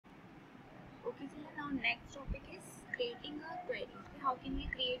Okay, so now next topic is creating a query. Okay, how can we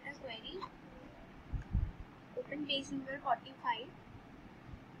create a query? Open page number 45.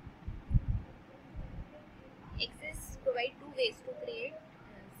 Access provide two ways to create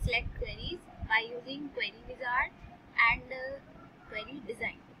select queries by using query wizard and query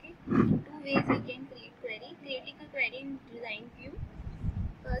design. Okay, two ways we can create query. Creating a query in design view.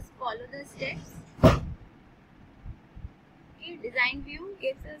 First, follow the steps. Okay, design view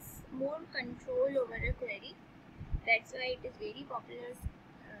gives us more control over a query. That's why it is very popular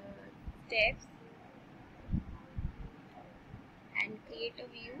steps. And create a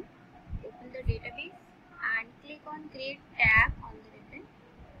view, open the database and click on create tab on the ribbon.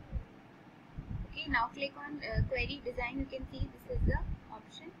 Okay, now click on query design. You can see this is the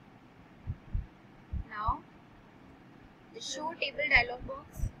option. Now the show table dialog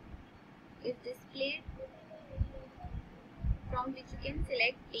box is displayed, from which you can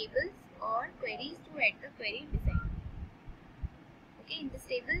select tables or queries to add the query design. Okay, in this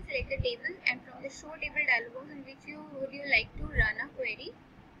table select the table, and from the show table dialog box in which would you like to run a query,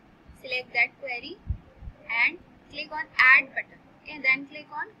 select that query and click on add button. Okay, and then click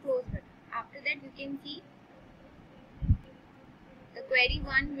on close button. After that you can see the query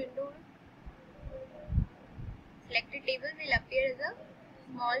 1 window. Selected table will appear as a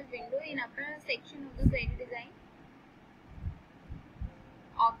small window in upper section of the query design.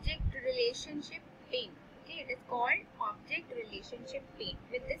 Object relationship pane. Okay, it is called object relationship pane.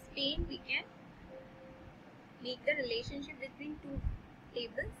 With this pane we can make the relationship between two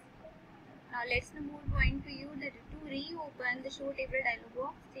tables. Now let's move point to you that to reopen the show table dialog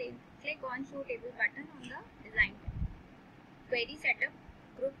box, click on show table button on the design tab. Query setup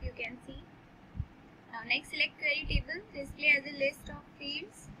group you can see. Now next select query table, display as a list of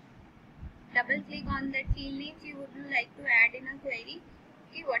fields. Double click on that field names you would like to add in a query.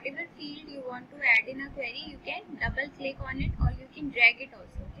 Okay, whatever field you want to add in a query, you can double click on it or you can drag it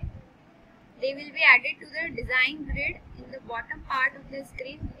also. Okay, they will be added to the design grid. In the bottom part of the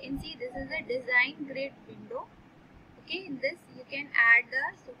screen you can see this is a design grid window. Okay, in this you can add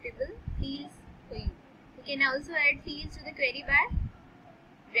the suitable fields for you. You can also add fields to the query by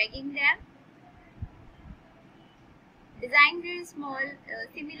dragging them. Design grid is small,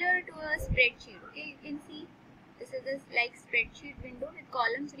 similar to a spreadsheet. Okay, you can see this is a like spreadsheet window with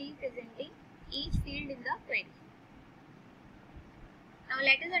columns representing each field in the query. Now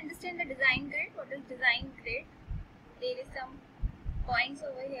let us understand the design grid. What is design grid? There is some points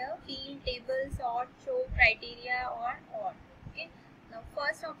over here: field, table, sort, show, criteria, or all. Okay. Now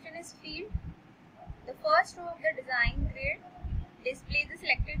first option is field. The first row of the design grid display the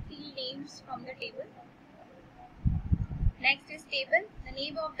selected field names from the table. Next is table. The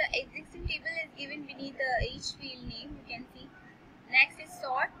name of the existing table is given beneath each field name. You can see. Next is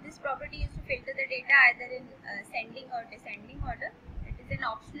sort. This property is to filter the data either in ascending or descending order. It is an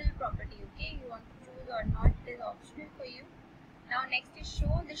optional property. Okay, you want to choose or not, it is optional for you. Now next is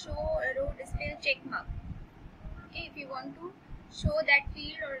show. The show row display a check mark. Okay, if you want to show that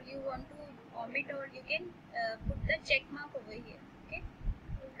field or you want to omit, or you can put the check mark over here. Okay,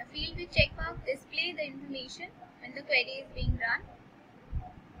 the field with check mark display the information when the query is being run.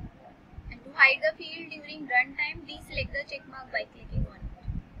 And to hide the field during runtime, deselect the check mark by clicking on it.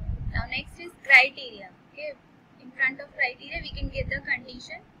 Now next is criteria. Okay, in front of criteria we can get the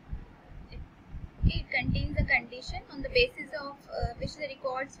condition. It contains a condition on the basis of which the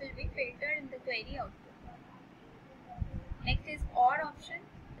records will be filtered in the query output. Next is OR option.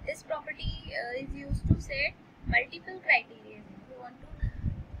 This property is used to set multiple criteria. If you want to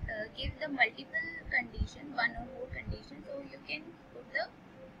give the multiple condition, one or more conditions, so you can put the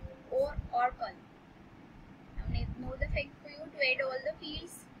OR column. Now know the fact for you to add all the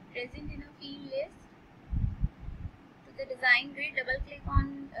fields present in a field list. To the design grid, double click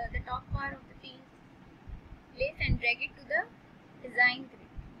on the top part of the field list and drag it to the design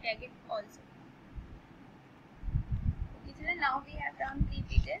grid. Drag it also. Okay, so now we have done 3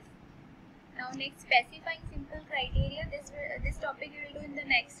 pages. Now next, specifying simple criteria. This topic we will do in the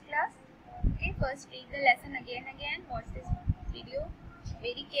next class. Okay, first read the lesson again, watch this video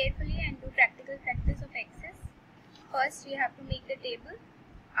very carefully and do practical practice of access. First we have to make the table.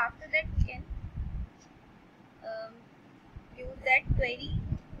 After that we can use that query.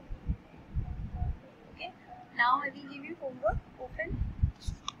 Okay, now I will give you homework. Open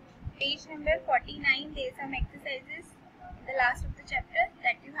page number 49. There are some exercises in the last of the chapter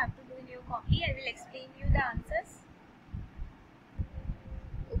that you have to do in your copy. I will explain you the answers.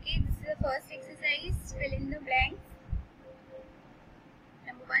 Okay, this is the first exercise. Fill in the blanks.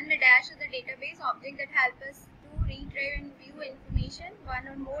 Number 1, the dash is the database object that helps us to retrieve and view information, one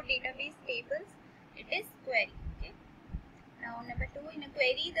or more database tables, it is query. Okay. Now number 2, in a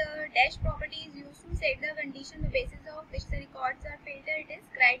query, the dash property is used to set the condition the basis of which the records are filtered. It is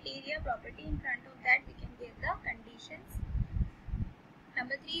criteria property. In front of that we can give the conditions.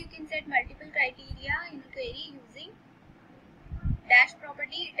 Number 3, you can set multiple criteria in a query using dash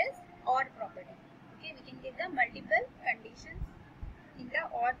property. It is or property. Okay, we can give the multiple conditions in the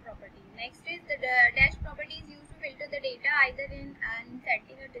or property. Next is the dash property is used to filter the data either in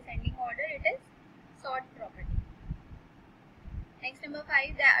ascending or descending order. It is sort property. Next, number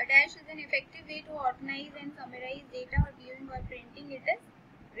 5, the dash is an effective way to organize and summarize data or viewing or printing. It is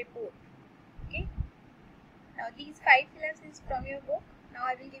report. Okay. Now these 5 fill-ups is from your book. Now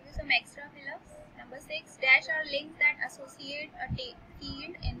I will give you some extra fill-ups. Number 6, dash are links that associate a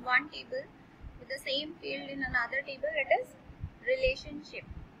field in one table with the same field in another table. It is relationship.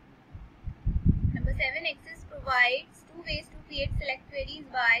 Number 7, Access provides 2 ways to create select queries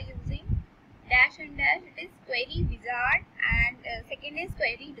by using dash and dash. It is query wizard and second is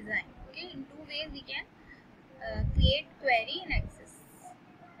query design. Okay, in 2 ways we can create query in Access.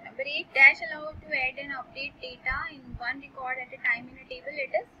 Number 8, dash allows to add and update data in one record at a time in a table.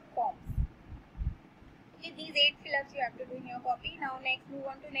 It is forms. Okay, these 8 fill-ups you have to do in your copy. Now next, move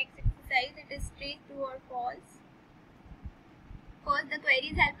on to next exercise. It is straight, true or false. First, the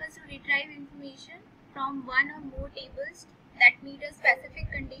queries help us to retrieve information from one or more tables that meet a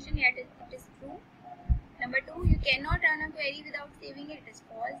specific condition, yet it is true. Number 2, you cannot run a query without saving it. It is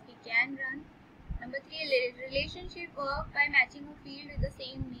false. We can run. Number 3, relationship work by matching a field with the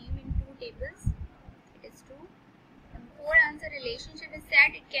same name in 2 tables. It is true. Number 4, answer relationship is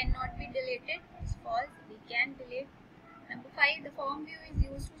set. It cannot be deleted. It is false. We can delete. Number 5, the form view is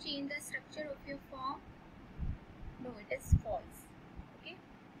used to change the structure of your form. No, it is false. Okay.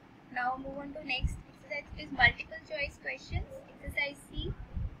 Now move on to next exercise. It is multiple choice questions. Exercise C.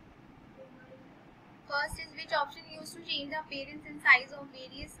 First is, which option used to change the appearance and size of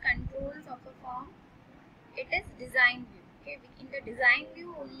various controls of a form? It is design view. Okay, in the design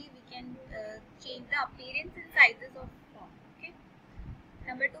view only we can change the appearance and sizes of form. Okay.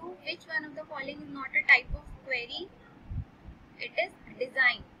 Number 2, which one of the following is not a type of query? It is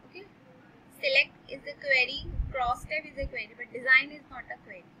design. Okay. Select is a query, cross tab is a query, but design is not a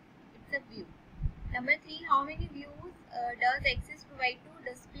query. It's a view. Number 3, how many views does Access provide to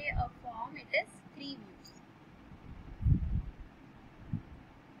display a form? It is 3 views.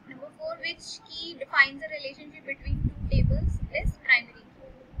 Number 4, which key defines the relationship between 2 tables? It is primary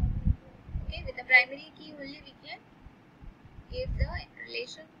key. Okay, with the primary key only we can give the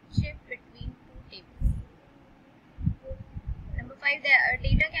relationship between 2 tables. Number 5, the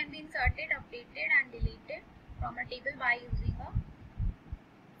data can be inserted, updated and deleted from a table by using a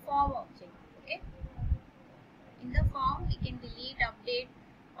form object. Okay. In the form, we can delete, update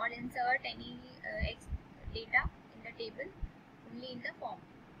or insert any data in the table only in the form.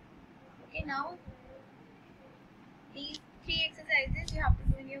 Okay, now these 3 exercises you have to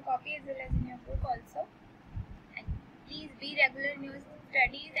do in your copy as well as in your book also. And please be regular in your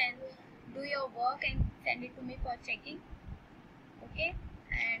studies and do your work and send it to me for checking. Okay,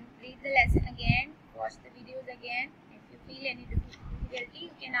 and read the lesson again, watch the videos again. If you feel any difficulty,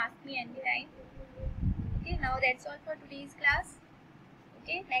 you can ask me anytime. Okay, now that's all for today's class.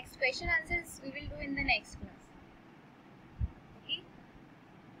 Okay, next question answers we will do in the next class. Okay,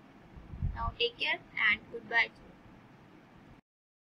 now take care and goodbye.